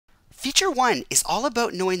Feature 1 is all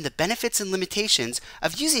about knowing the benefits and limitations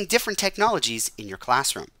of using different technologies in your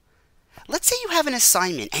classroom. Let's say you have an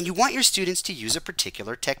assignment and you want your students to use a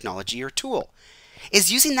particular technology or tool.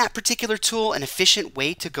 Is using that particular tool an efficient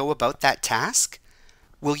way to go about that task?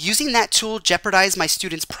 Will using that tool jeopardize my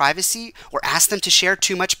students' privacy or ask them to share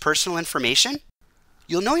too much personal information?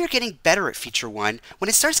 You'll know you're getting better at Feature 1 when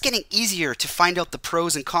it starts getting easier to find out the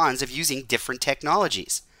pros and cons of using different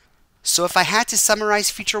technologies. So if I had to summarize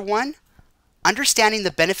Feature 1, understanding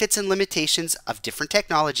the benefits and limitations of different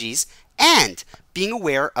technologies and being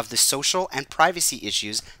aware of the social and privacy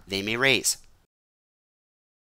issues they may raise.